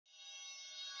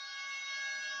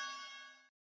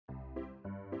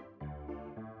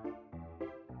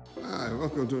Hi,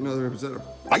 welcome to another episode of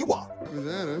FIUWA with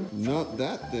Adam. Not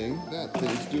that thing. That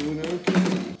thing's doing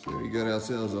okay. So we got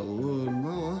ourselves a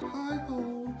lawnmower.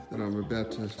 Hi-ho. That I'm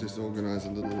about to just organize a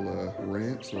little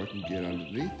ramp so I can get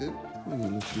underneath it. When you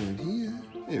look down here,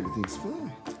 everything's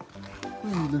fine.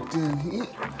 When you look down here,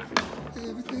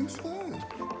 everything's fine.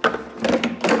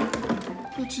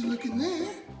 But you look in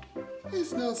there,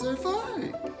 it's not so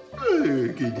fine.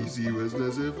 Oh, can you see what's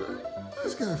not so fine?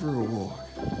 Let's go for a walk.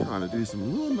 Trying to do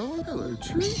some lawn mowing. Hello,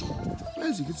 tree.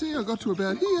 As you can see, I got to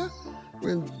about here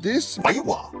when this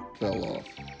fell off.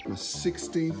 The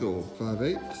 16th or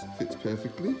 5/8 fits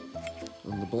perfectly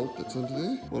on the bolt that's under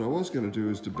there. What I was going to do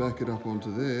is to back it up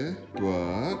onto there,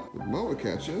 but with mower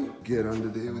catcher, get under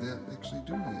there without actually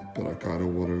doing it. But I kind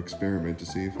of want to experiment to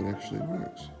see if it actually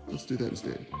works. Let's do that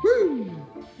instead. Woo!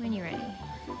 When you're ready.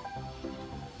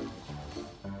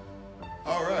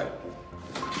 All right.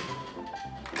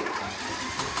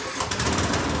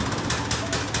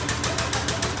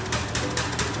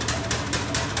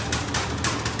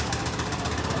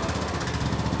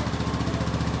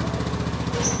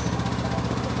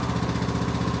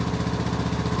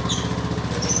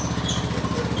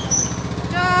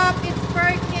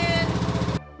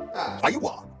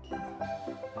 FIUWA.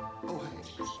 Oh, hey.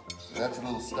 So that's a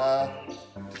little star.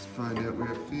 Let's find out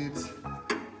where it fits.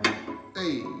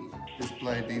 Hey, this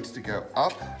blade needs to go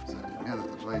up. So now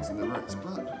that the blade's in the right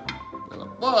spot. Well,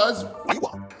 it was.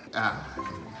 FIUWA. I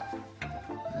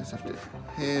just have to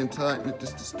hand tighten it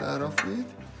just to start off with.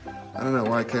 I don't know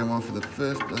why it came off in the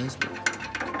first place, but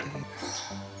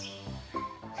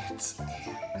it's in.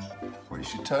 What you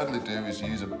should totally do is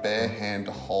use a bare hand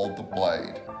to hold the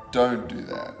blade. Don't do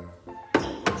that.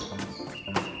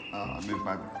 I moved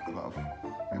my glove.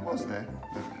 It was there.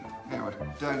 Now I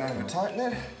don't over tighten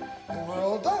it, and we're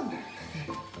all done.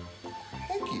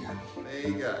 Thank you. There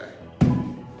you go.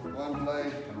 One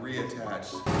blade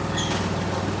reattached.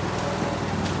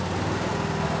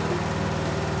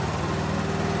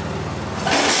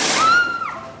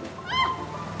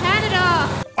 Canada!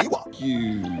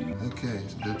 Okay,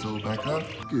 so that's all back up.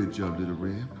 Good job, little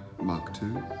ramp. Mark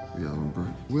 2. The other one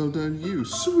broke. Well done, you.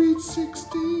 Sweet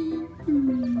 16.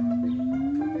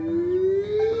 Ooh.